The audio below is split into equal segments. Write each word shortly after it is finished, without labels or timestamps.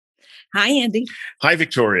Hi, Andy. Hi,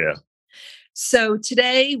 Victoria. So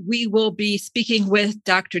today we will be speaking with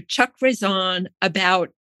Dr. Chuck Raison about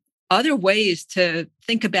other ways to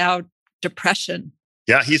think about depression.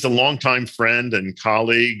 Yeah, he's a longtime friend and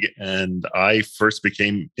colleague, and I first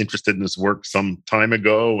became interested in his work some time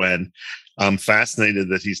ago, and I'm fascinated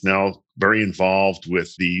that he's now very involved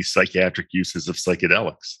with the psychiatric uses of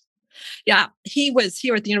psychedelics. Yeah, he was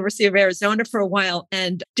here at the University of Arizona for a while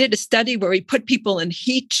and did a study where he put people in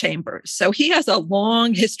heat chambers. So he has a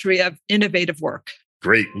long history of innovative work.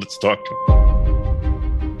 Great, let's talk to him.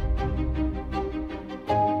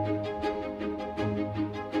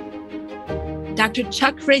 Dr.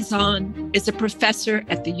 Chuck Raison is a professor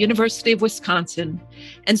at the University of Wisconsin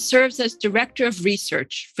and serves as director of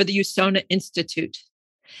research for the Usona Institute.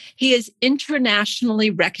 He is internationally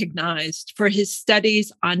recognized for his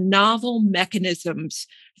studies on novel mechanisms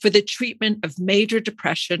for the treatment of major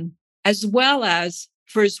depression, as well as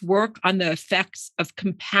for his work on the effects of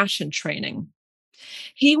compassion training.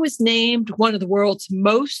 He was named one of the world's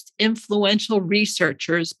most influential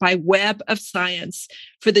researchers by Web of Science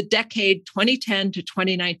for the decade 2010 to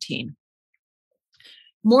 2019.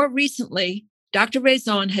 More recently, Dr.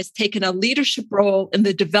 Raison has taken a leadership role in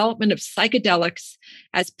the development of psychedelics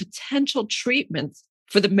as potential treatments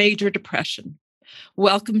for the major depression.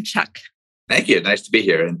 Welcome, Chuck. Thank you. Nice to be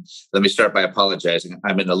here. And let me start by apologizing.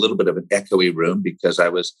 I'm in a little bit of an echoey room because I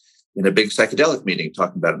was in a big psychedelic meeting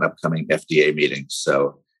talking about an upcoming FDA meeting.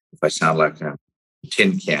 So if I sound like a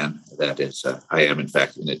tin can, that is, I am in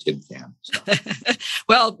fact in a tin can. So.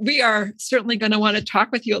 Well, we are certainly going to want to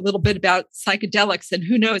talk with you a little bit about psychedelics, and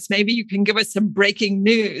who knows, maybe you can give us some breaking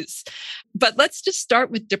news. But let's just start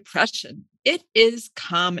with depression. It is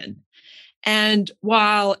common. And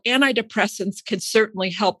while antidepressants can certainly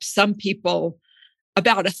help some people,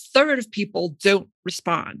 about a third of people don't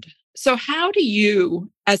respond. So how do you,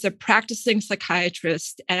 as a practicing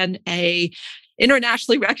psychiatrist and a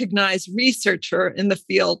internationally recognized researcher in the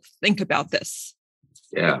field, think about this?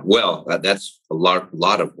 Yeah, well, that's a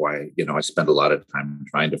lot of why, I spend a lot of time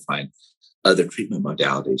trying to find other treatment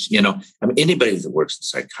modalities. Anybody that works in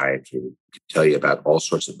psychiatry can tell you about all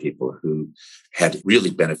sorts of people who had really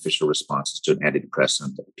beneficial responses to an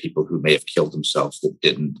antidepressant, people who may have killed themselves that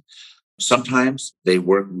didn't. Sometimes they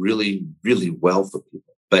work really, really well for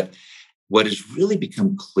people. But what has really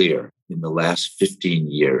become clear in the last 15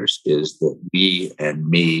 years is that we and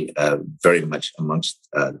me very much amongst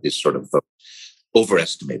this sort of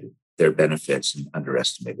overestimated their benefits and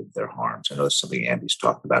underestimated their harms. I know it's something Andy's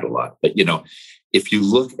talked about a lot. But, if you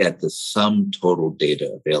look at the sum total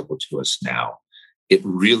data available to us now, it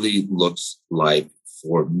really looks like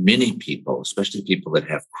for many people, especially people that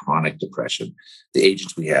have chronic depression, the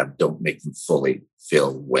agents we have don't make them fully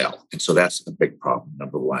feel well. And so that's a big problem,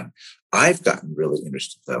 number one. I've gotten really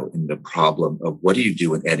interested, though, in the problem of what do you do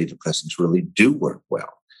when antidepressants really do work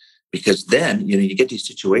well? Because then, you get these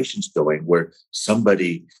situations going where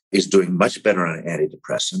somebody is doing much better on an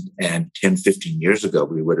antidepressant. And 10, 15 years ago,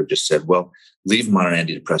 we would have just said, well, leave them on an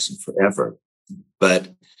antidepressant forever.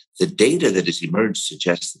 But the data that has emerged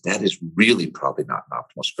suggests that is really probably not an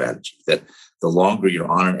optimal strategy, that the longer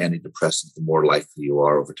you're on an antidepressant, the more likely you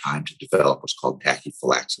are over time to develop what's called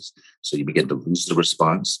tachyphylaxis. So you begin to lose the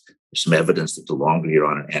response. There's some evidence that the longer you're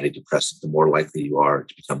on an antidepressant, the more likely you are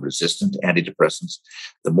to become resistant to antidepressants,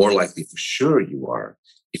 the more likely for sure you are,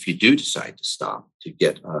 if you do decide to stop, to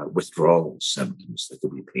get withdrawal symptoms that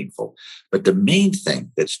can be painful. But the main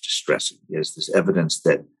thing that's distressing is this evidence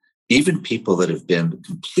that even people that have been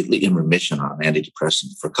completely in remission on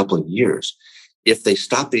antidepressant for a couple of years, if they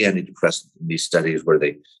stop the antidepressant in these studies where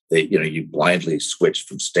you blindly switch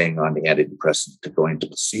from staying on the antidepressant to going to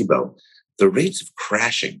placebo, the rates of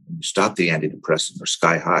crashing when you stop the antidepressant are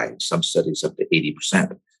sky high. Some studies up to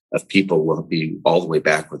 80% of people will be all the way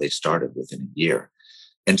back where they started within a year.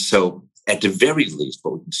 And so at the very least,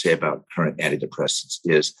 what we can say about current antidepressants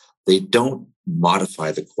is they don't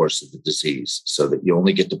modify the course of the disease so that you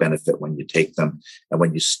only get the benefit when you take them. And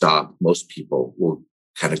when you stop, most people will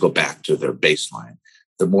kind of go back to their baseline.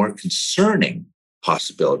 The more concerning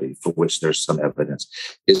possibility for which there's some evidence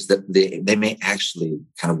is that they may actually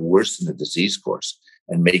kind of worsen the disease course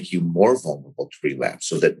and make you more vulnerable to relapse,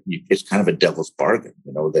 so that it's kind of a devil's bargain,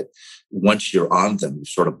 that once you're on them, you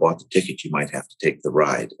sort of bought the ticket, you might have to take the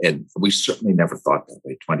ride. And we certainly never thought that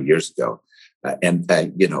way 20 years ago. But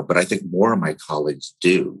I think more of my colleagues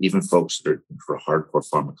do, even folks that are for hardcore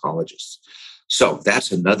pharmacologists. So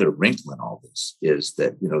that's another wrinkle in all this, is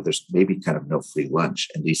that, there's maybe kind of no free lunch.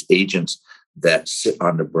 And these agents that sit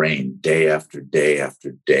on the brain day after day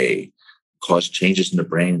after day cause changes in the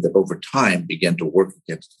brain that over time begin to work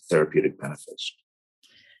against the therapeutic benefits.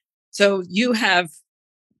 So you have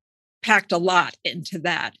packed a lot into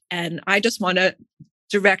that. And I just want to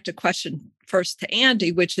direct a question first to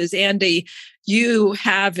Andy, which is, Andy, you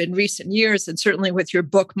have in recent years, and certainly with your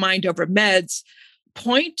book, Mind Over Meds,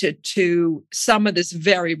 pointed to some of this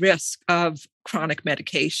very risk of chronic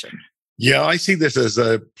medication. Yeah, I see this as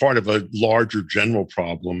a part of a larger general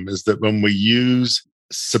problem, is that when we use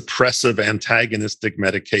suppressive antagonistic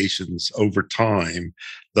medications over time,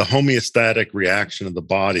 the homeostatic reaction of the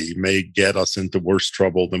body may get us into worse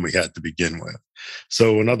trouble than we had to begin with.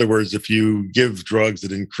 So in other words, if you give drugs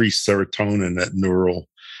that increase serotonin at neural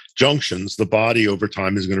junctions, the body over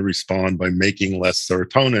time is going to respond by making less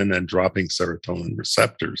serotonin and dropping serotonin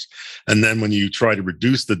receptors. And then when you try to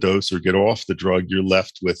reduce the dose or get off the drug, you're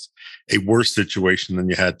left with a worse situation than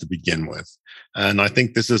you had to begin with. And I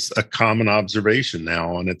think this is a common observation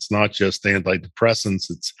now, and it's not just antidepressants,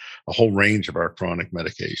 it's a whole range of our chronic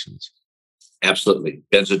medications. Absolutely.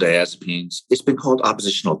 Benzodiazepines. It's been called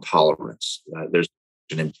oppositional tolerance. There's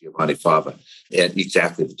named Giovanni Fava, and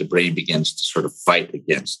exactly that the brain begins to sort of fight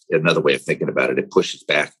against. Another way of thinking about it, it pushes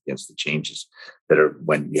back against the changes that are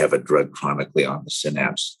when you have a drug chronically on the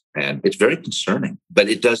synapse. And it's very concerning, but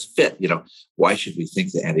it does fit. Why should we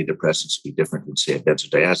think that antidepressants would be different than, say, a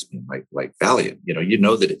benzodiazepine like Valium? You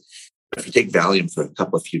know that if you take Valium for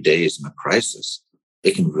a few days in a crisis,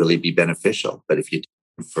 it can really be beneficial. But if you take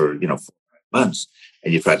it for 4 months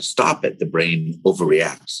and you try to stop it, the brain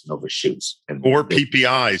overreacts and overshoots. Or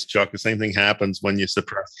PPIs, Chuck. The same thing happens when you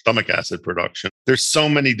suppress stomach acid production. There's so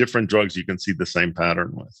many different drugs you can see the same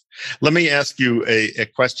pattern with. Let me ask you a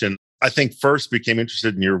question. I think first became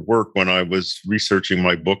interested in your work when I was researching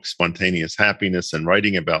my book, Spontaneous Happiness, and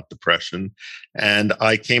writing about depression. And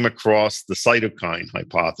I came across the cytokine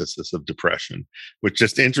hypothesis of depression, which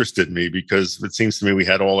just interested me because it seems to me we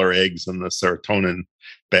had all our eggs in the serotonin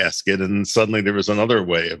basket. And suddenly there was another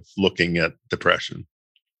way of looking at depression.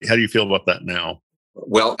 How do you feel about that now?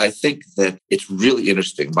 Well, I think that it's really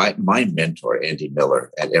interesting. My mentor, Andy Miller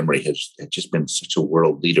at Emory, has just been such a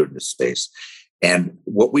world leader in this space. And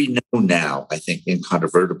what we know now, I think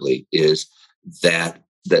incontrovertibly, is that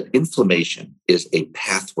inflammation is a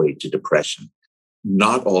pathway to depression.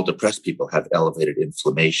 Not all depressed people have elevated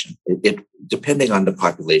inflammation. It depending on the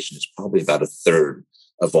population, is probably about a third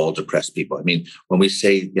of all depressed people. I mean, when we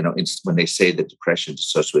say, when they say that depression is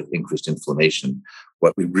associated with increased inflammation,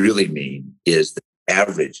 what we really mean is that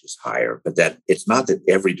average is higher, but that it's not that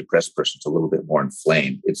every depressed person is a little bit more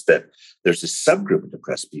inflamed. It's that there's a subgroup of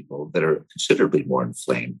depressed people that are considerably more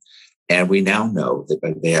inflamed. And we now know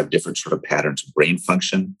that they have different sort of patterns of brain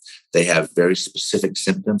function. They have very specific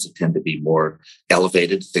symptoms that tend to be more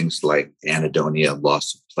elevated, things like anhedonia,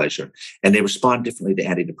 loss of pleasure. And they respond differently to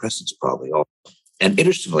antidepressants probably also. And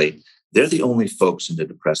interestingly, they're the only folks in the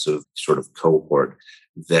depressive sort of cohort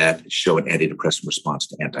that show an antidepressant response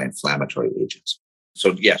to anti-inflammatory agents.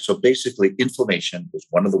 So basically inflammation is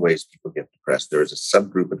one of the ways people get depressed. There is a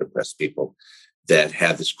subgroup of depressed people that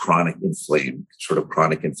have this chronic inflammation.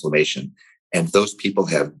 And those people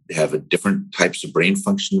have a different types of brain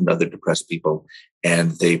function than other depressed people,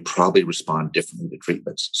 and they probably respond differently to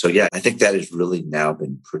treatments. So I think that has really now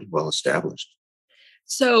been pretty well established.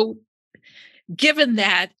 So given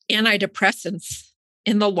that antidepressants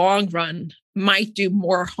in the long run might do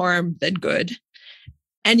more harm than good,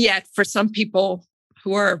 and yet for some people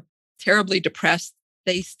who are terribly depressed,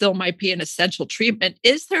 they still might be an essential treatment.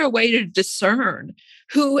 Is there a way to discern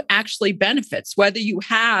who actually benefits, whether you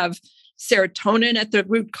have serotonin at the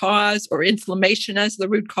root cause or inflammation as the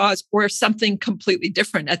root cause or something completely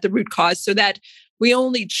different at the root cause, so that we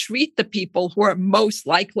only treat the people who are most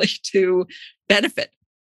likely to benefit?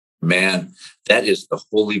 Man, that is the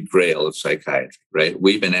holy grail of psychiatry, right?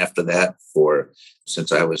 We've been after that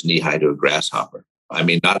since I was knee-high to a grasshopper. I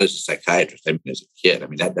mean, not as a psychiatrist, I mean, as a kid. I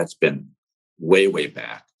mean, that's been way, way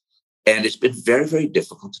back. And it's been very, very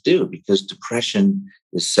difficult to do because depression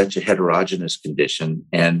is such a heterogeneous condition.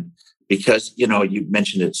 And because, you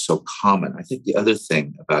mentioned it's so common. I think the other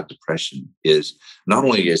thing about depression is not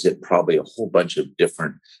only is it probably a whole bunch of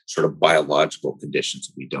different sort of biological conditions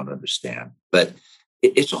that we don't understand, but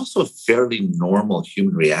it's also a fairly normal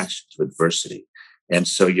human reaction to adversity. And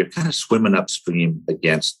so you're kind of swimming upstream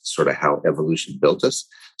against sort of how evolution built us.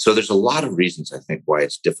 So there's a lot of reasons, I think, why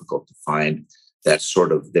it's difficult to find that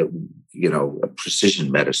sort of, a precision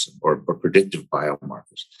medicine or predictive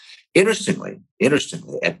biomarkers. Interestingly,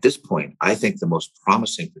 at this point, I think the most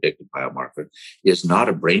promising predictive biomarker is not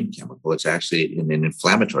a brain chemical. It's actually an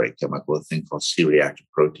inflammatory chemical, a thing called C-reactive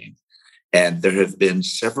protein. And there have been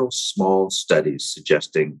several small studies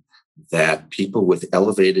suggesting that people with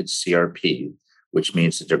elevated CRP which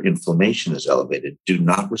means that their inflammation is elevated, do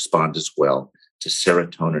not respond as well to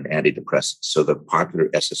serotonin antidepressants. So the popular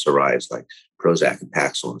SSRIs like Prozac and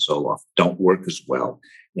Paxil and Zoloft don't work as well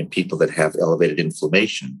in people that have elevated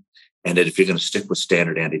inflammation. And that if you're going to stick with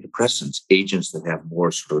standard antidepressants, agents that have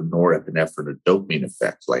more sort of norepinephrine or dopamine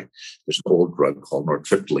effects, like there's an old drug called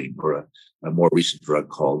nortriptyline or a more recent drug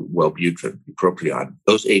called Wellbutrin, bupropion,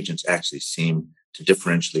 those agents actually seem to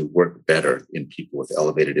differentially work better in people with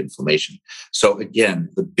elevated inflammation. So again,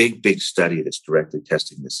 the big study that's directly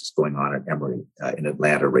testing this is going on at Emory in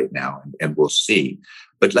Atlanta right now, and we'll see.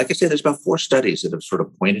 But like I said, there's about 4 studies that have sort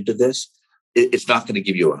of pointed to this. It's not going to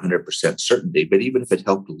give you 100% certainty, but even if it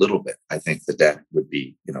helped a little bit, I think that would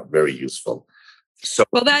be, very useful. So,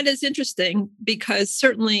 well, that is interesting because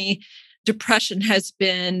certainly depression has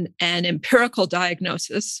been an empirical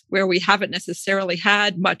diagnosis where we haven't necessarily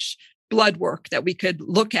had much blood work that we could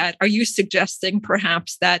look at. Are you suggesting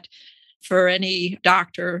perhaps that for any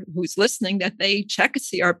doctor who's listening that they check a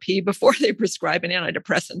CRP before they prescribe an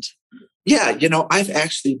antidepressant? Yeah, I've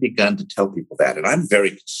actually begun to tell people that, and I'm very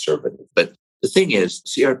conservative. But the thing is,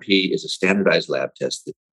 CRP is a standardized lab test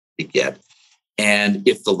that you get. And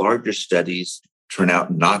if the larger studies turn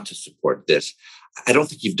out not to support this, I don't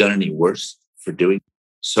think you've done any worse for doing it.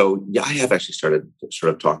 So, yeah, I have actually started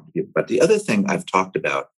sort of talking to people. But the other thing I've talked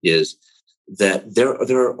about is that there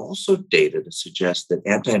are also data to suggest that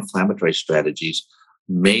anti-inflammatory strategies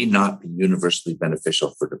may not be universally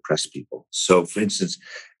beneficial for depressed people. So, for instance,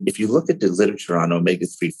 if you look at the literature on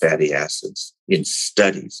omega-3 fatty acids in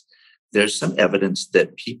studies, there's some evidence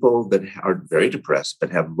that people that are very depressed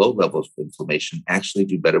but have low levels of inflammation actually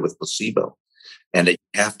do better with placebo. And that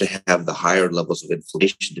you have to have the higher levels of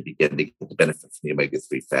inflammation to begin to get the benefit from the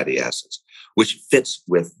omega-3 fatty acids, which fits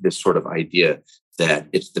with this sort of idea that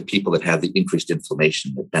it's the people that have the increased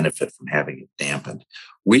inflammation that benefit from having it dampened.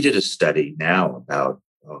 We did a study now about,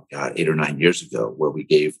 8 or 9 years ago, where we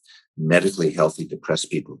gave medically healthy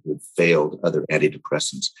depressed people who had failed other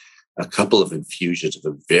antidepressants a couple of infusions of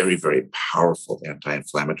a very, very powerful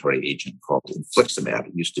anti-inflammatory agent called infliximab.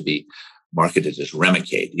 It used to be marketed as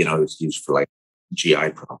Remicade. It's used for like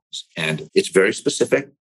GI problems. And it's very specific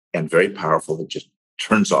and very powerful. It just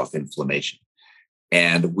turns off inflammation.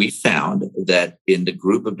 And we found that in the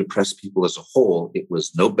group of depressed people as a whole, it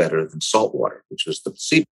was no better than salt water, which was the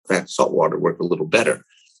placebo. In fact, salt water worked a little better.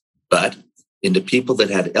 But in the people that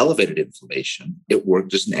had elevated inflammation, it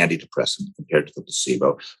worked as an antidepressant compared to the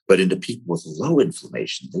placebo. But in the people with low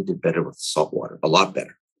inflammation, they did better with salt water, a lot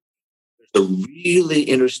better. There's a really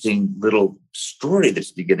interesting little story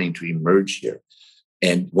that's beginning to emerge here.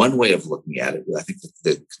 And one way of looking at it, I think that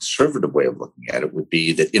the conservative way of looking at it would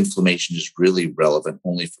be that inflammation is really relevant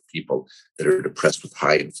only for people that are depressed with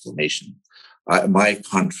high inflammation. My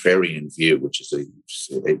contrarian view, which is a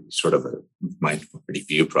sort of a minority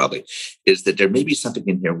view probably, is that there may be something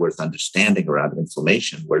in here worth understanding around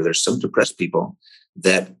inflammation, where there's some depressed people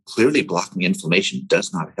that clearly blocking inflammation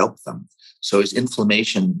does not help them. So is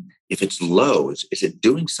inflammation, if it's low, is it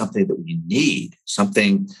doing something that we need,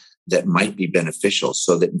 something that might be beneficial,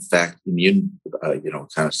 so that in fact immune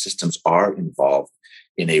kind of systems are involved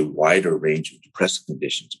in a wider range of depressive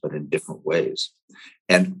conditions, but in different ways.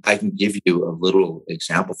 And I can give you a little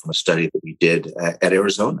example from a study that we did at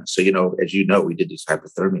Arizona. So, as you know, we did these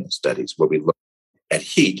hypothermia studies where we looked at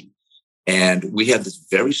heat, and we had this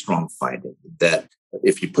very strong finding that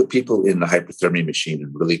if you put people in the hypothermia machine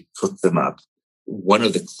and really cook them up, one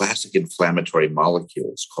of the classic inflammatory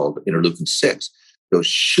molecules called interleukin-6 goes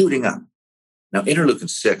shooting up. Now,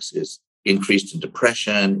 interleukin-6 is increased in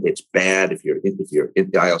depression. It's bad if the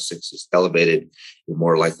IL-6 is elevated. You're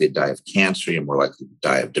more likely to die of cancer. You're more likely to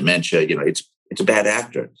die of dementia. It's a bad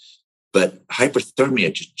actor. But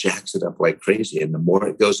hyperthermia just jacks it up like crazy. And the more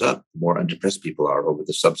it goes up, the more undepressed people are over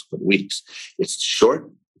the subsequent weeks. It's short,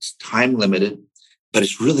 it's time limited, but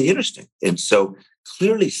it's really interesting. And so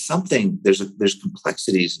clearly there's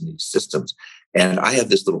complexities in these systems. And I have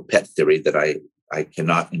this little pet theory that I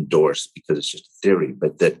cannot endorse because it's just a theory,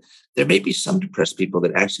 but that there may be some depressed people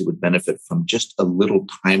that actually would benefit from just a little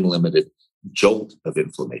time-limited jolt of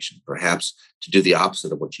inflammation, perhaps to do the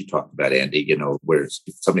opposite of what you talked about, Andy, where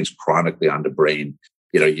if something's chronically on the brain,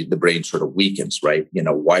 the brain sort of weakens, right?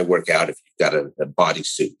 Why work out if you've got a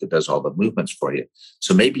bodysuit that does all the movements for you?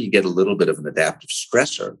 So maybe you get a little bit of an adaptive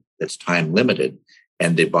stressor that's time-limited,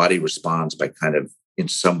 and the body responds by kind of in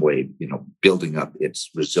some way, building up its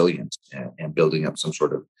resilience and building up some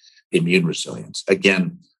sort of immune resilience.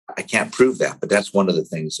 Again, I can't prove that, but that's one of the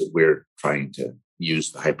things that we're trying to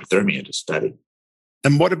use the hyperthermia to study.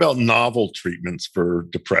 And what about novel treatments for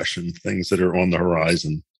depression, things that are on the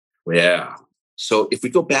horizon? Yeah. So if we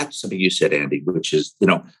go back to something you said, Andy, which is,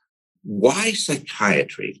 why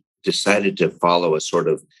psychiatry decided to follow a sort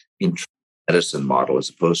of internal medicine model as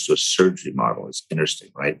opposed to a surgery model is interesting,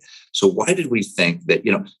 right? So why did we think that,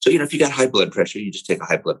 if you got high blood pressure, you just take a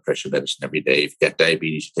high blood pressure medicine every day. If you got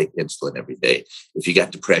diabetes, you take insulin every day. If you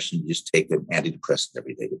got depression, you just take an antidepressant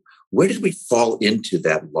every day. Where did we fall into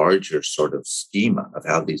that larger sort of schema of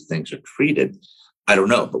how these things are treated? I don't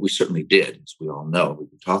know, but we certainly did, as we all know. We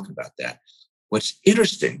can talk about that. What's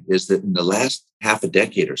interesting is that in the last half a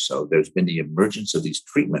decade or so, there's been the emergence of these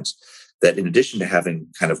treatments that, in addition to having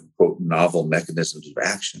kind of, quote, novel mechanisms of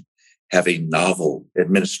action, have a novel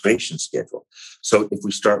administration schedule. So if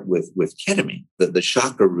we start with ketamine, the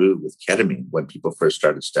shockaroo with ketamine, when people first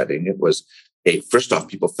started studying it, was first off,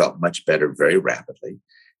 people felt much better very rapidly.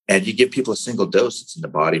 And you give people a single dose, it's in the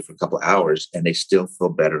body for a couple of hours, and they still feel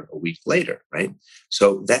better a week later, right?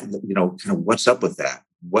 So that, kind of what's up with that?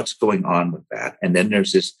 What's going on with that? And then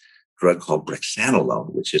there's this drug called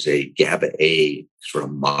brexanolone, which is a GABA-A sort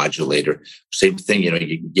of modulator. Same thing,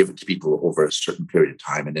 you give it to people over a certain period of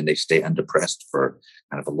time, and then they stay undepressed for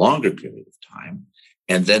kind of a longer period of time.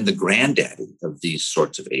 And then the granddaddy of these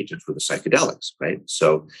sorts of agents were the psychedelics, right?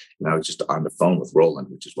 So, I was just on the phone with Roland,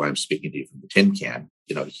 which is why I'm speaking to you from the tin can.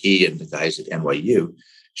 He and the guys at NYU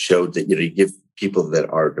showed that, you give people that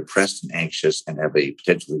are depressed and anxious and have a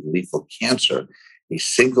potentially lethal cancer a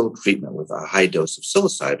single treatment with a high dose of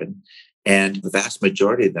psilocybin, and the vast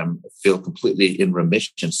majority of them feel completely in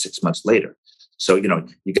remission 6 months later. So, you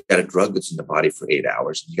got a drug that's in the body for 8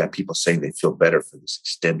 hours, and you got people saying they feel better for this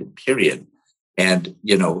extended period. And,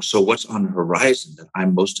 so what's on the horizon that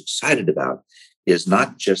I'm most excited about is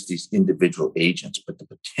not just these individual agents, but the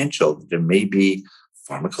potential that there may be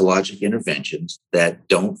pharmacologic interventions that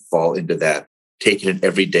don't fall into that taking it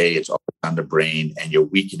every day, it's all on the brain and you're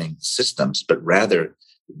weakening the systems, but rather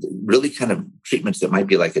really kind of treatments that might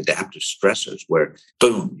be like adaptive stressors where,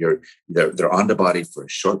 boom, they're on the body for a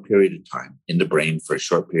short period of time, in the brain for a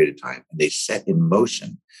short period of time, and they set in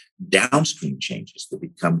motion downstream changes that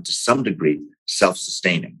become to some degree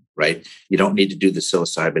self-sustaining, right? You don't need to do the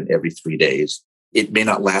psilocybin every 3 days. It may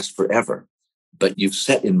not last forever, but you've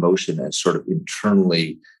set in motion a sort of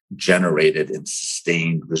internally generated and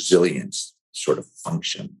sustained resilience sort of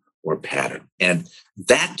function or pattern. And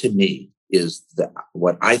that to me is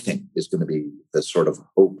what I think is going to be the sort of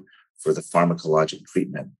hope for the pharmacologic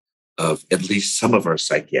treatment of at least some of our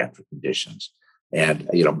psychiatric conditions. And,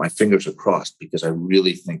 my fingers are crossed because I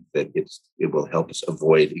really think that it will help us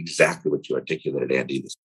avoid exactly what you articulated, Andy.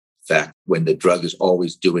 This fact, when the drug is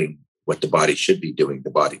always doing what the body should be doing,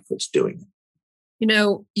 the body quits doing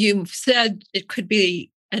it. You said it could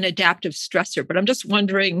be an adaptive stressor, but I'm just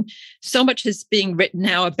wondering, so much is being written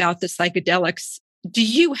now about the psychedelics. Do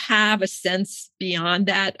you have a sense beyond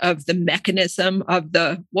that of the mechanism of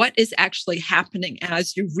what is actually happening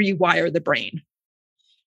as you rewire the brain?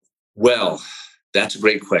 Well, that's a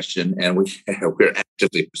great question. And we're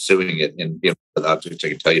actively pursuing it. And I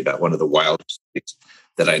can tell you about one of the wildest things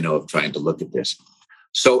that I know of trying to look at this.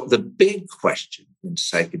 So the big question in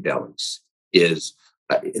psychedelics is,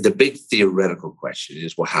 the big theoretical question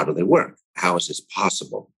is, well, how do they work? How is this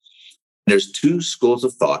possible? There's two schools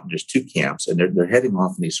of thought, and there's two camps, and they're heading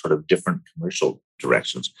off in these sort of different commercial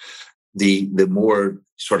directions. The more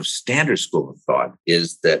sort of standard school of thought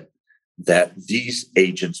is that these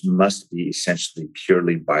agents must be essentially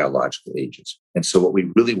purely biological agents. And so what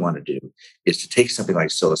we really want to do is to take something like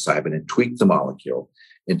psilocybin and tweak the molecule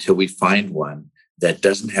until we find one that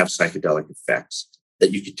doesn't have psychedelic effects,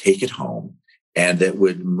 that you could take it home, and that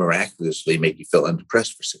would miraculously make you feel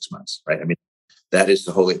undepressed for 6 months, right? I mean, that is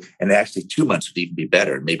the holy, and actually 2 months would even be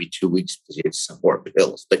better, maybe 2 weeks because you get some more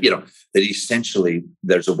pills. But, that essentially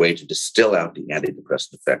there's a way to distill out the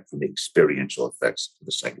antidepressant effect from the experiential effects of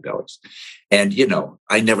the psychedelics. And,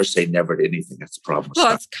 I never say never to anything. That's the problem.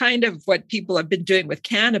 Well, it's kind of what people have been doing with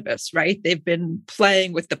cannabis, right? They've been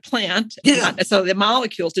playing with the plant, not so the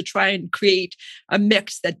molecules, to try and create a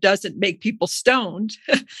mix that doesn't make people stoned,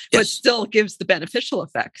 but still gives the beneficial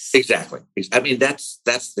effects. Exactly. I mean, that's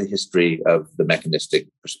the history of the mechanistic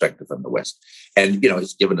perspective on the West. And,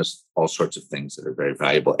 it's given us all sorts of things that are very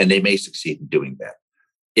valuable, and they may succeed in doing that.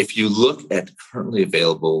 If you look at currently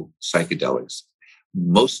available psychedelics,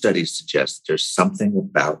 most studies suggest there's something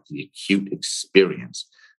about the acute experience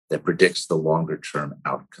that predicts the longer term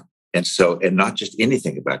outcome. And not just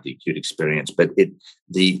anything about the acute experience, but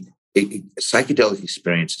psychedelic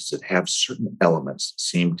experiences that have certain elements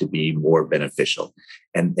seem to be more beneficial.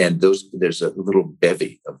 And there's a little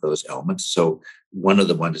bevy of those elements. So one of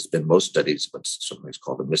the ones that's been most studied is what's sometimes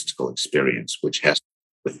called a mystical experience, which has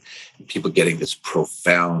with people getting this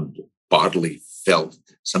profound bodily felt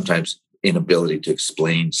sometimes inability to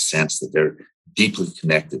explain, sense that they're deeply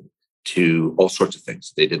connected to all sorts of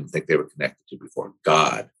things they didn't think they were connected to before.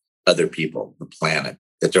 God, other people, the planet,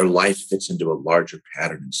 that their life fits into a larger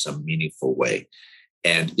pattern in some meaningful way.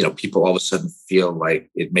 And, people all of a sudden feel like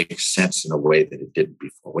it makes sense in a way that it didn't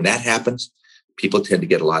before. When that happens, people tend to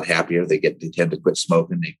get a lot happier. They tend to quit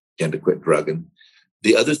smoking. They tend to quit drugging.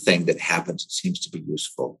 The other thing that happens that seems to be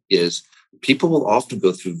useful is people will often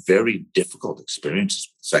go through very difficult experiences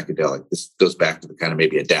with psychedelic. This goes back to the kind of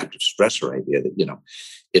maybe adaptive stressor idea that,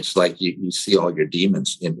 it's like you see all your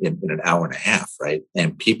demons in an hour and a half, right?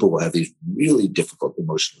 And people will have these really difficult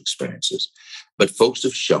emotional experiences. But folks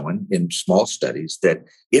have shown in small studies that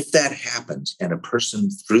if that happens and a person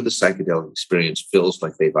through the psychedelic experience feels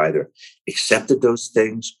like they've either accepted those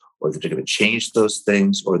things or that they're going to change those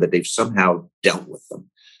things or that they've somehow dealt with them,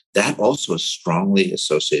 that also is strongly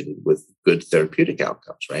associated with good therapeutic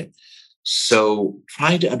outcomes, right? So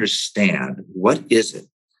trying to understand what is it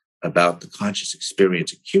about the conscious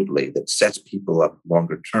experience acutely that sets people up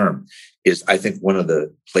longer term is, I think, one of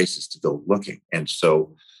the places to go looking. And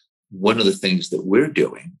so one of the things that we're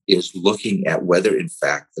doing is looking at whether, in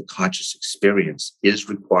fact, the conscious experience is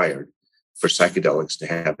required for psychedelics to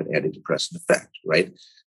have an antidepressant effect, right?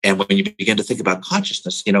 And when you begin to think about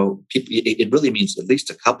consciousness, people, it really means at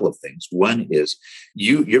least a couple of things. One is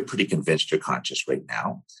you're pretty convinced you're conscious right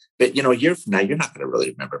now. But, a year from now, you're not going to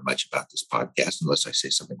really remember much about this podcast unless I say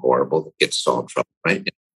something horrible that gets us all in trouble, right?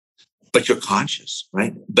 But you're conscious,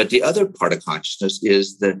 right? But the other part of consciousness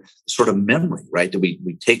is the sort of memory, right, that we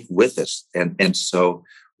take with us. And so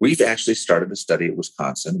we've actually started a study at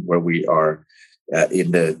Wisconsin where we are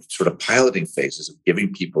in the sort of piloting phases of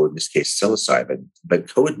giving people, in this case, psilocybin,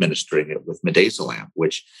 but co-administering it with midazolam,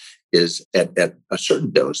 which is at a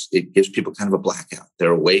certain dose, it gives people kind of a blackout.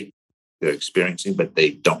 They're awake, they're experiencing, but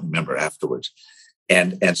they don't remember afterwards.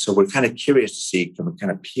 And so we're kind of curious to see, can we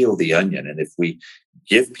kind of peel the onion? And if we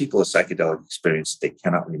give people a psychedelic experience they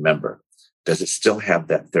cannot remember, does it still have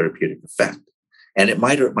that therapeutic effect? And it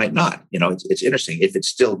might or it might not. It's interesting. If it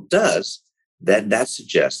still does, then that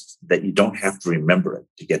suggests that you don't have to remember it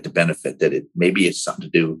to get the benefit, that it maybe it's something to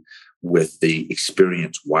do with the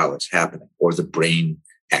experience while it's happening or the brain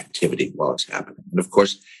activity while it's happening. And of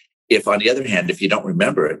course, if on the other hand, if you don't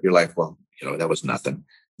remember it, you're like, well, that was nothing.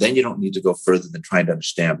 Then you don't need to go further than trying to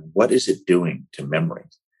understand what is it doing to memory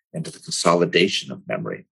and to the consolidation of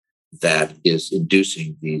memory that is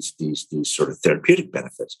inducing these sort of therapeutic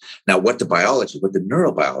benefits. Now, what the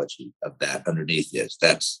neurobiology of that underneath is,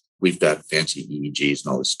 we've got fancy EEGs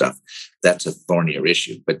and all this stuff. That's a thornier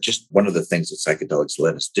issue. But just one of the things that psychedelics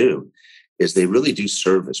let us do is they really do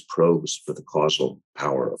serve as probes for the causal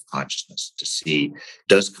power of consciousness to see,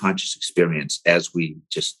 does conscious experience, as we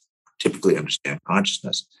just typically understand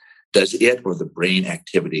consciousness, does it or the brain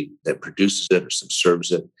activity that produces it or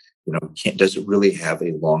subserves it, does it really have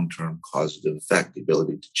a long-term causative effect, the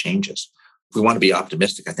ability to change us? If we want to be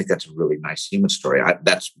optimistic, I think that's a really nice human story.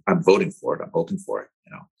 I'm voting for it. I'm hoping for it,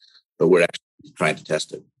 but we're actually trying to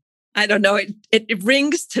test it. I don't know. It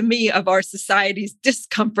rings to me of our society's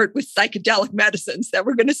discomfort with psychedelic medicines that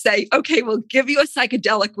we're going to say, okay, we'll give you a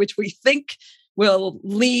psychedelic, which we think will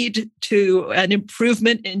lead to an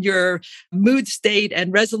improvement in your mood state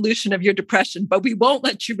and resolution of your depression, but we won't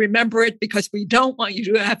let you remember it because we don't want you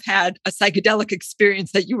to have had a psychedelic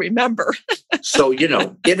experience that you remember. So,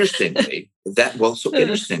 interestingly,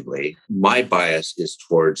 my bias is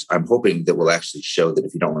towards, I'm hoping that we'll actually show that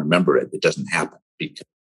if you don't remember it, it doesn't happen, because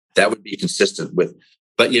that would be consistent with,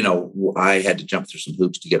 but, I had to jump through some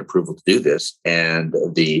hoops to get approval to do this. And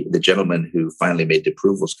the gentleman who finally made the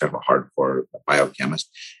approval is kind of a hardcore biochemist.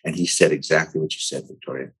 And he said exactly what you said,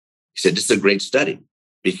 Victoria. He said, this is a great study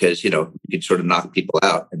because, you could sort of knock people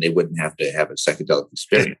out and they wouldn't have to have a psychedelic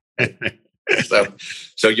experience.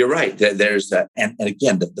 So you're right. There's that. And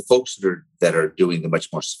again, the folks that are doing the much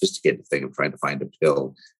more sophisticated thing of trying to find a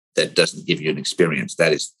pill that doesn't give you an experience,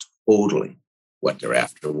 that is totally what they're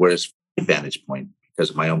after. Whereas from my vantage point, because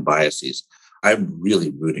of my own biases, I'm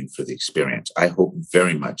really rooting for the experience. I hope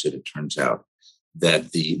very much that it turns out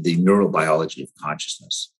that the neurobiology of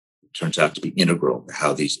consciousness turns out to be integral to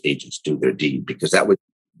how these agents do their deed, because that would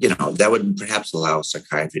perhaps allow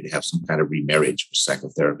psychiatry to have some kind of remarriage with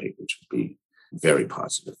psychotherapy, which would be very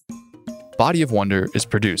positive. Body of Wonder is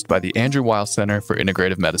produced by the Andrew Weil Center for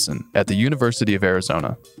Integrative Medicine at the University of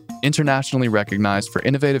Arizona, internationally recognized for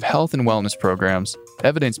innovative health and wellness programs,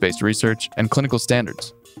 evidence-based research, and clinical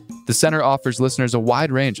standards. The center offers listeners a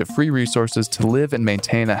wide range of free resources to live and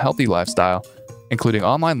maintain a healthy lifestyle, including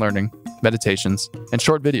online learning, meditations, and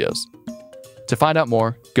short videos. To find out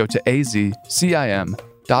more, go to azcim.org.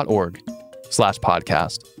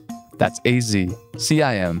 azcim.org/podcast. That's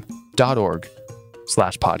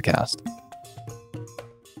azcim.org/podcast.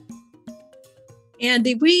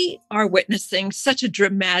 Andy, we are witnessing such a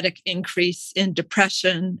dramatic increase in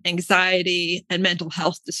depression, anxiety, and mental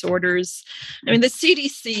health disorders. I mean, the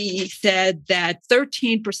CDC said that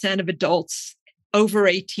 13% of adults over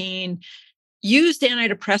 18 used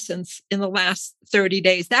antidepressants in the last 30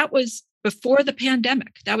 days. That was before the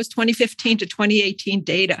pandemic. That was 2015 to 2018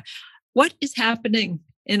 data. What is happening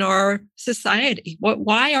in our society?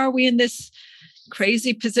 Why are we in this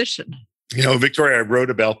crazy position? Victoria, I wrote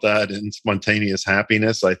about that in Spontaneous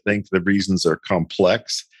Happiness. I think the reasons are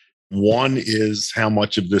complex. One is how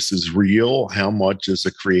much of this is real, how much is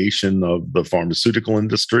a creation of the pharmaceutical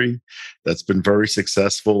industry that's been very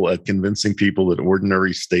successful at convincing people that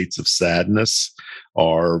ordinary states of sadness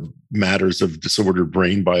are matters of disordered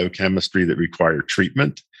brain biochemistry that require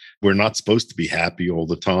treatment. We're not supposed to be happy all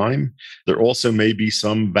the time. There also may be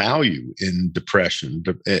some value in depression.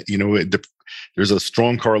 There's a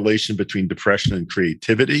strong correlation between depression and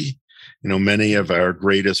creativity. Many of our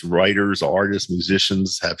greatest writers, artists,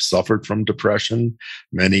 musicians have suffered from depression.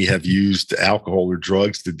 Many have used alcohol or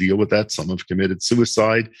drugs to deal with that. Some have committed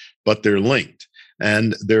suicide, but they're linked.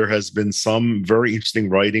 And there has been some very interesting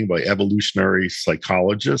writing by evolutionary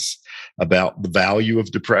psychologists about the value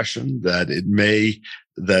of depression,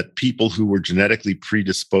 that people who were genetically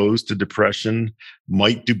predisposed to depression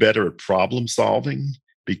might do better at problem solving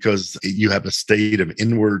because you have a state of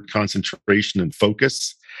inward concentration and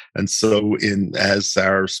focus. And so as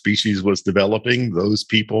our species was developing, those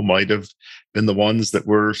people might have been the ones that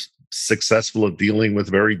were successful at dealing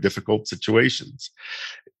with very difficult situations.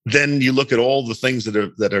 Then you look at all the things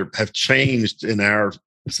that have changed in our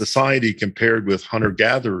society compared with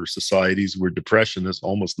hunter-gatherer societies where depression is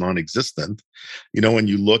almost non-existent. When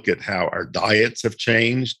you look at how our diets have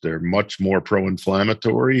changed, they're much more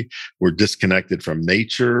pro-inflammatory. We're disconnected from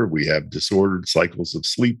nature. We have disordered cycles of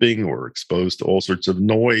sleeping or exposed to all sorts of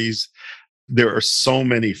noise. There are so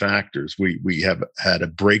many factors. We have had a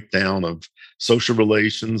breakdown of social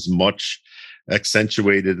relations, much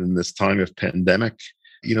accentuated in this time of pandemic.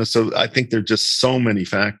 So I think there are just so many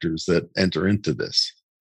factors that enter into this.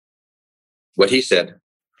 What he said.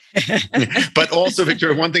 But also,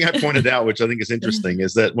 Victoria, one thing I pointed out, which I think is interesting,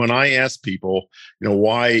 is that when I ask people,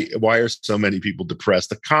 why are so many people depressed?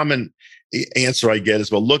 The common answer I get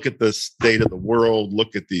is, well, look at the state of the world,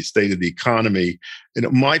 look at the state of the economy.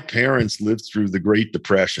 My parents lived through the Great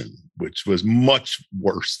Depression, which was much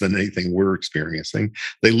worse than anything we're experiencing.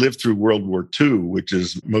 They lived through World War II, which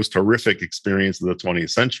is the most horrific experience of the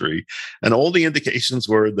 20th century. And all the indications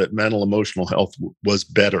were that mental emotional health was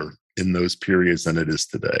better in those periods than it is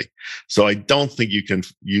today. So I don't think you can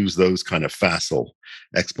use those kind of facile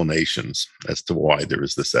explanations as to why there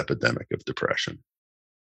is this epidemic of depression.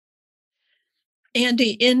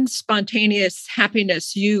 Andy, in Spontaneous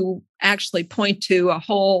Happiness, you actually point to a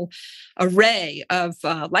whole array of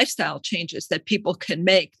lifestyle changes that people can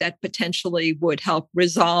make that potentially would help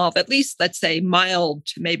resolve at least, let's say, mild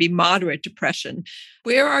to maybe moderate depression.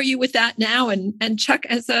 Where are you with that now? And Chuck,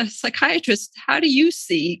 as a psychiatrist, how do you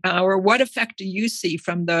see or what effect do you see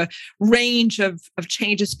from the range of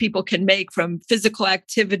changes people can make, from physical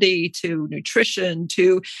activity to nutrition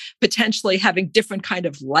to potentially having different kind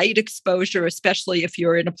of light exposure, especially if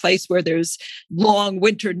you're in a place where there's long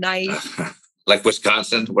winter nights? Like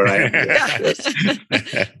Wisconsin, where I am.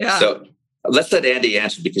 Yeah. So let's let Andy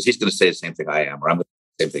answer, because he's going to say the same thing I am, or I'm going to say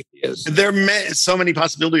the same thing he is. There are so many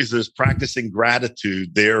possibilities. There's practicing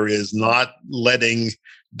gratitude. There is not letting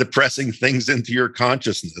depressing things into your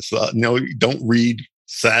consciousness. Don't read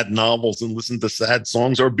sad novels and listen to sad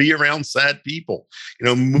songs or be around sad people.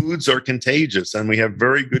 Moods are contagious, and we have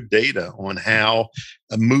very good data on how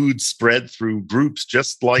moods spread through groups,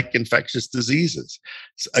 just like infectious diseases.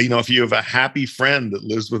 So, if you have a happy friend that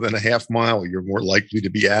lives within a half mile, you're more likely to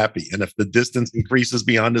be happy. And if the distance increases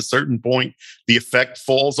beyond a certain point, the effect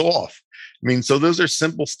falls off. So those are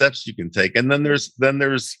simple steps you can take. And then there's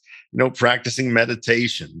practicing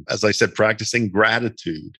meditation. As I said, practicing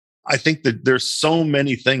gratitude. I think that there's so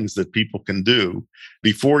many things that people can do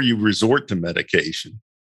before you resort to medication.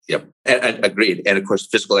 Yep. And agreed. And of course,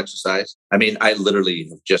 physical exercise. I literally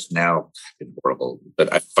have just now been horrible,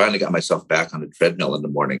 but I finally got myself back on a treadmill in the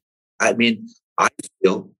morning. I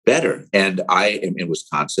feel better. And I am in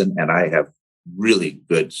Wisconsin, and I have really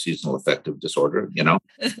good seasonal affective disorder, And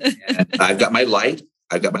I've got my light.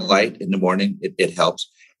 In the morning. It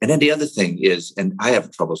helps. And then the other thing is, and I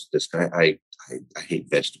have troubles with this. I hate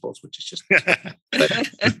vegetables, which is just,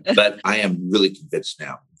 but I am really convinced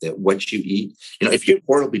now that what you eat, if you're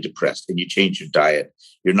horribly depressed and you change your diet,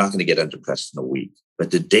 you're not going to get undepressed in a week. But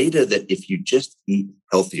the data that if you just eat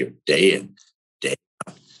healthier day in, day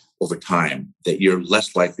out, over time, that you're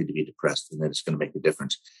less likely to be depressed and that it's going to make a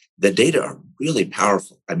difference. The data are really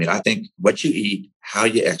powerful. I mean, I think what you eat, how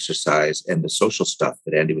you exercise, and the social stuff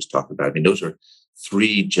that Andy was talking about, I mean, those are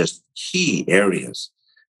three just key areas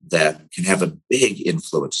that can have a big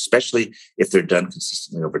influence, especially if they're done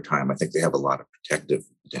consistently over time. I think they have a lot of protective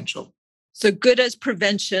potential. So good as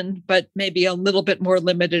prevention, but maybe a little bit more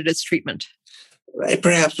limited as treatment. Right.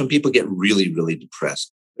 Perhaps when people get really, really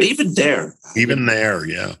depressed. But even there,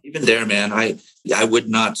 yeah. Even there, man, I would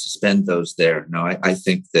not suspend those there. No, I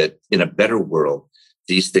think that in a better world,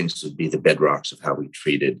 these things would be the bedrocks of how we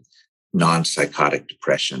treated non-psychotic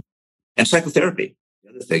depression and psychotherapy. The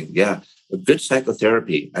other thing, yeah, a good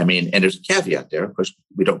psychotherapy. I mean, and there's a caveat there. Of course,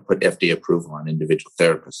 we don't put FDA approval on individual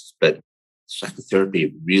therapists, but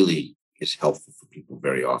psychotherapy really is helpful for people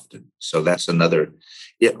very often. So that's another,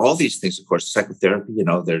 all these things, of course, psychotherapy,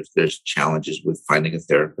 there's challenges with finding a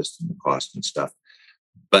therapist and the cost and stuff.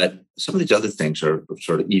 But some of these other things are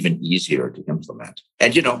sort of even easier to implement.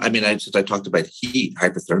 And, since I talked about heat,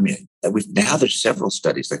 hypothermia, now there's several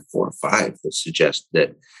studies, like 4 or 5, that suggest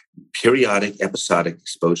that periodic episodic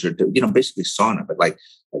exposure to, basically sauna, but like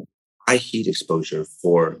high heat exposure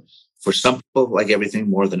for some people, like everything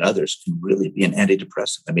more than others, can really be an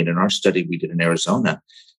antidepressant. I mean, in our study we did in Arizona,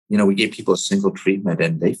 we gave people a single treatment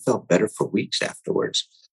and they felt better for weeks afterwards.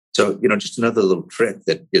 So, just another little trick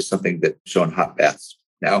that is something that's shown hot baths.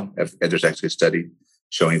 Now, and there's actually a study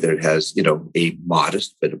showing that it has, a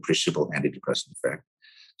modest but appreciable antidepressant effect.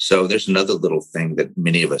 So there's another little thing that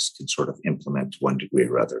many of us can sort of implement to one degree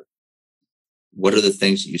or other. What are the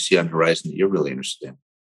things that you see on the horizon that you're really interested in?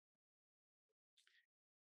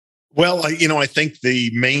 Well, I think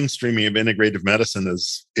the mainstreaming of integrative medicine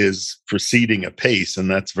is proceeding apace, and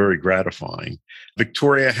that's very gratifying.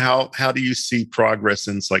 Victoria, how do you see progress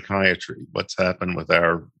in psychiatry? What's happened with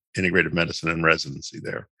our integrative medicine in residency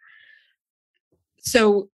there?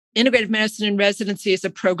 So integrative medicine in residency is a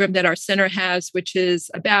program that our center has, which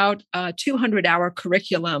is about a 200-hour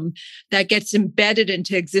curriculum that gets embedded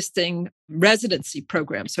into existing residency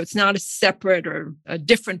programs. So it's not a separate or a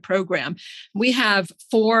different program. We have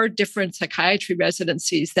 4 different psychiatry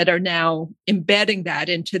residencies that are now embedding that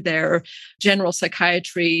into their general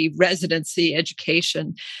psychiatry residency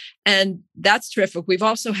education. And that's terrific. We've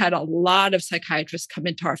also had a lot of psychiatrists come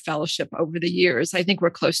into our fellowship over the years. I think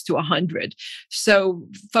we're close to 100. So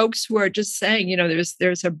folks who are just saying,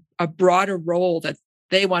 there's a broader role that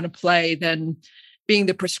they want to play than being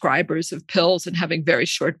the prescribers of pills and having very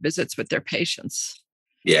short visits with their patients.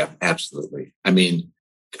 Yeah, absolutely. I mean,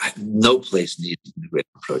 no place needs an integrated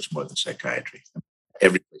approach more than psychiatry.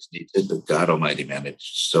 Every place needs it, but God Almighty, man, it's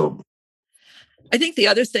so. I think the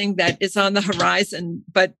other thing that is on the horizon,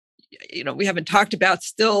 but we haven't talked about,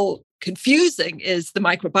 still confusing, is the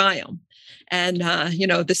microbiome and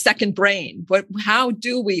the second brain. How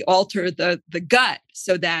do we alter the gut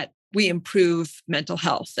so that we improve mental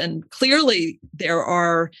health? And clearly there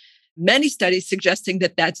are many studies suggesting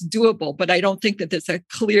that that's doable, but I don't think that there's a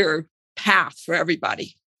clear path for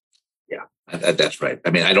everybody. Yeah, that's right.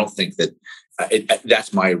 I mean, I don't think that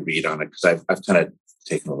that's my read on it, because I've kind of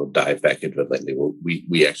taken a little dive back into it lately. Well,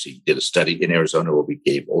 we actually did a study in Arizona where we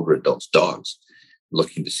gave older adults dogs,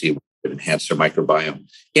 looking to see if it would enhance their microbiome.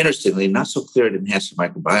 Interestingly, not so clear it enhanced their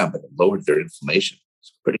microbiome, but it lowered their inflammation.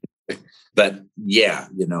 It's pretty interesting. But yeah,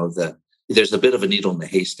 there's a bit of a needle in the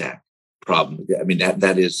haystack problem. I mean,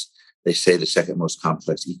 that is, they say, the second most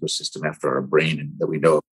complex ecosystem after our brain and that we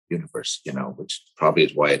know of the universe, which probably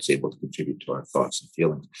is why it's able to contribute to our thoughts and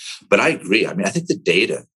feelings. But I agree. I mean, I think the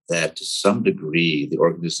data that to some degree the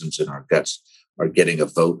organisms in our guts are getting a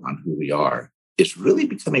vote on who we are is really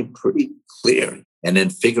becoming pretty clear. And then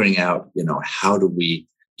figuring out, how do we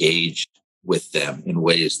gauge with them in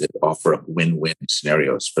ways that offer up win-win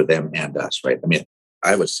scenarios for them and us, right? I mean,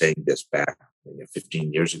 I was saying this back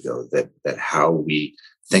 15 years ago, that how we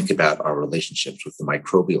think about our relationships with the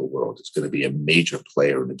microbial world is going to be a major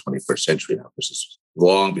player in the 21st century now. This is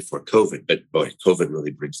long before COVID, but boy, COVID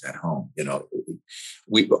really brings that home.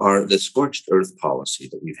 We are the scorched earth policy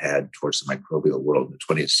that we've had towards the microbial world in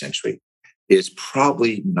the 20th century is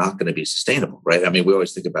probably not going to be sustainable, right? I mean, we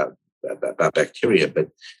always think about bacteria, but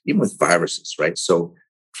even with viruses, right? So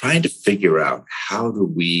trying to figure out how do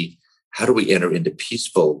we enter into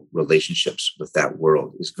peaceful relationships with that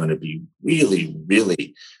world is going to be really,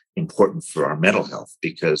 really important for our mental health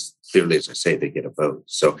because clearly, as I say, they get a vote.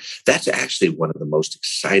 So that's actually one of the most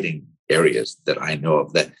exciting areas that I know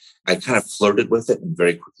of, that I kind of flirted with it and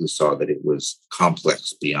very quickly saw that it was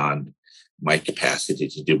complex beyond my capacity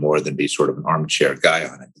to do more than be sort of an armchair guy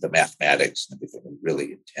on it. The mathematics and everything are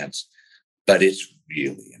really intense, but it's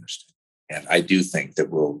really interesting. And I do think that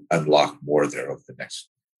we'll unlock more there over the next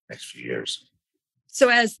few years. So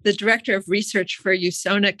as the director of research for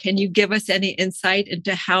USONA, can you give us any insight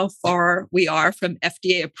into how far we are from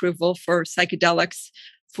FDA approval for psychedelics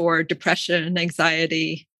for depression and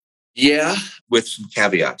anxiety? Yeah, with some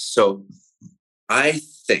caveats. So I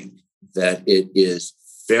think that it is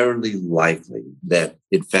fairly likely that,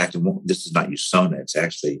 in fact, this is not USONA, it's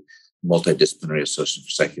actually Multidisciplinary Association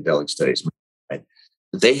for Psychedelic Studies. Right?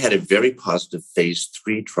 They had a very positive phase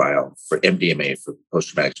 3 trial for MDMA for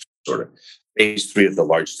post-traumatic stress disorder. Phase 3 of the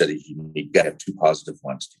large studies, you got to have 2 positive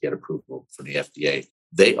ones to get approval from the FDA.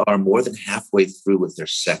 They are more than halfway through with their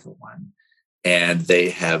second one. And they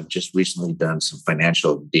have just recently done some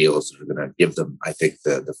financial deals that are going to give them, I think,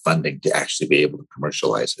 the funding to actually be able to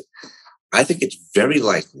commercialize it. I think it's very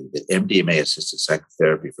likely that MDMA-assisted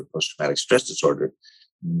psychotherapy for post-traumatic stress disorder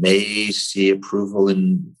may see approval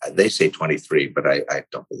in, they say 23, but I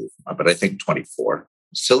don't believe them, but I think 24.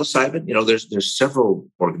 Psilocybin, there's several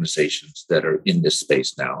organizations that are in this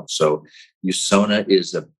space now. So USONA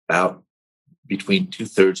is about between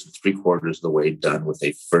 2/3 and 3/4 of the way done with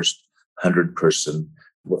a first 100-person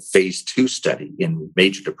phase 2 study in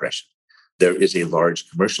major depression. There is a large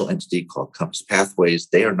commercial entity called Compass Pathways.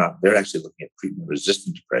 They're actually looking at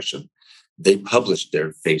treatment-resistant depression. They published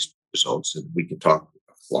their phase 2 results, and we can talk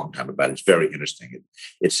a long time about it. It's very interesting.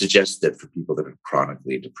 It suggests that for people that are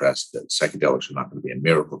chronically depressed, that psychedelics are not going to be a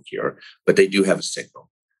miracle cure, but they do have a signal.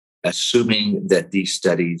 Assuming that these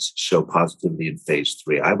studies show positivity in phase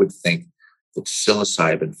 3, I would think that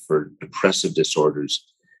psilocybin for depressive disorders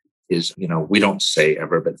is, we don't say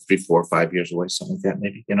ever, but 3, 4, 5 years away, something like that,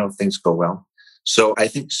 maybe, if things go well. So I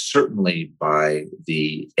think certainly by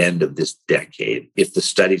the end of this decade, if the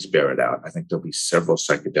studies bear it out, I think there'll be several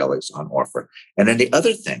psychedelics on offer. And then the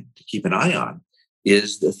other thing to keep an eye on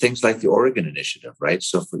is the things like the Oregon Initiative, right?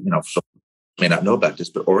 So, so may not know about this,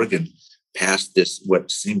 but Oregon passed this, what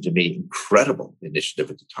seemed to me incredible initiative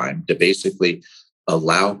at the time, to basically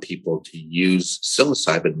allow people to use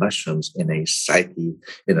psilocybin mushrooms in a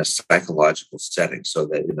psychological setting, so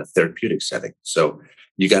that in a therapeutic setting. So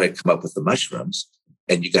you got to come up with the mushrooms,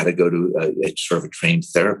 and you got to go to a sort of a trained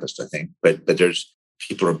therapist, I think. But there's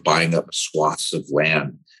people are buying up swaths of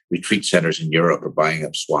land. Retreat centers in Europe are buying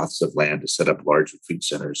up swaths of land to set up large retreat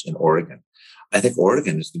centers in Oregon. I think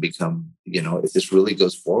Oregon is going to become, if this really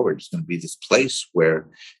goes forward, it's going to be this place where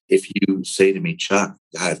if you say to me, Chuck,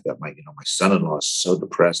 God, I've got my son-in-law is so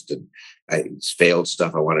depressed and he's failed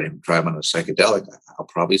stuff. I wanted him to try him on a psychedelic. I'll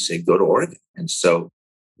probably say, go to Oregon. And so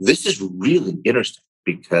this is really interesting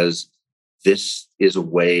because this is a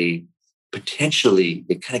way, potentially,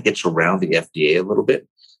 it kind of gets around the FDA a little bit,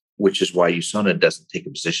 which is why USONA doesn't take a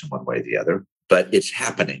position one way or the other, but it's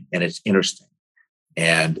happening and it's interesting.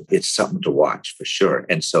 And it's something to watch for sure.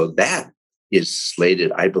 And so that is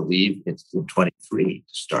slated, I believe, in 23 to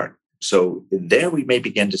start. So there we may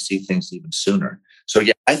begin to see things even sooner. So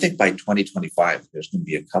yeah, I think by 2025, there's going to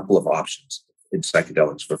be a couple of options in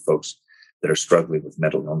psychedelics for folks that are struggling with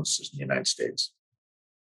mental illnesses in the United States.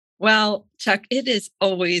 Well, Chuck, it is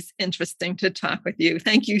always interesting to talk with you.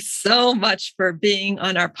 Thank you so much for being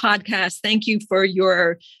on our podcast. Thank you for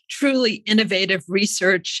your truly innovative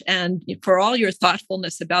research and for all your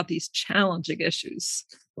thoughtfulness about these challenging issues.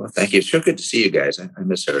 Well, thank you. It's sure good to see you guys. I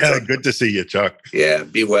miss her. Yeah, good to see you, Chuck. Yeah,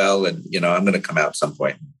 be well. And, I'm going to come out at some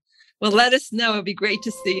point. Well, let us know. It'd be great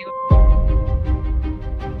to see you.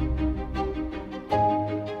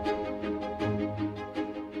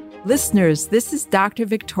 Listeners, this is Dr.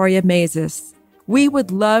 Victoria Maizes. We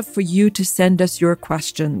would love for you to send us your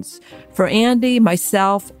questions for Andy,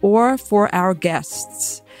 myself, or for our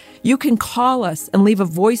guests. You can call us and leave a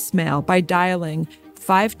voicemail by dialing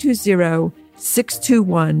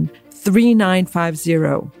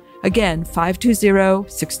 520-621-3950. Again,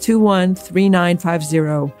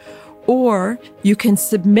 520-621-3950. Or you can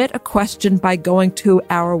submit a question by going to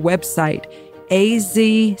our website,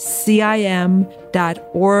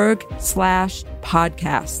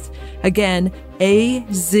 azcim.org/podcast. Again,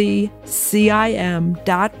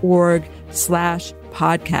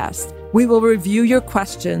 azcim.org/podcast. We will review your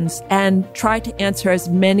questions and try to answer as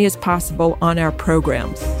many as possible on our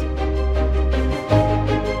programs.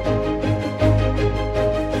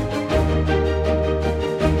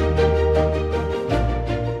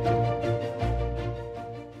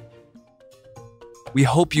 We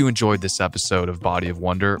hope you enjoyed this episode of Body of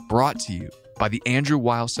Wonder, brought to you by the Andrew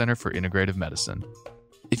Weil Center for Integrative Medicine.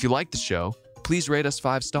 If you like the show, please rate us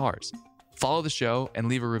 5 stars, follow the show, and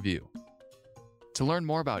leave a review. To learn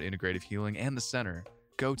more about integrative healing and the center,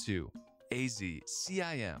 go to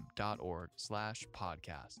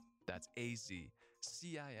azcim.org/podcast. That's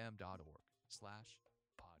azcim.org/podcast.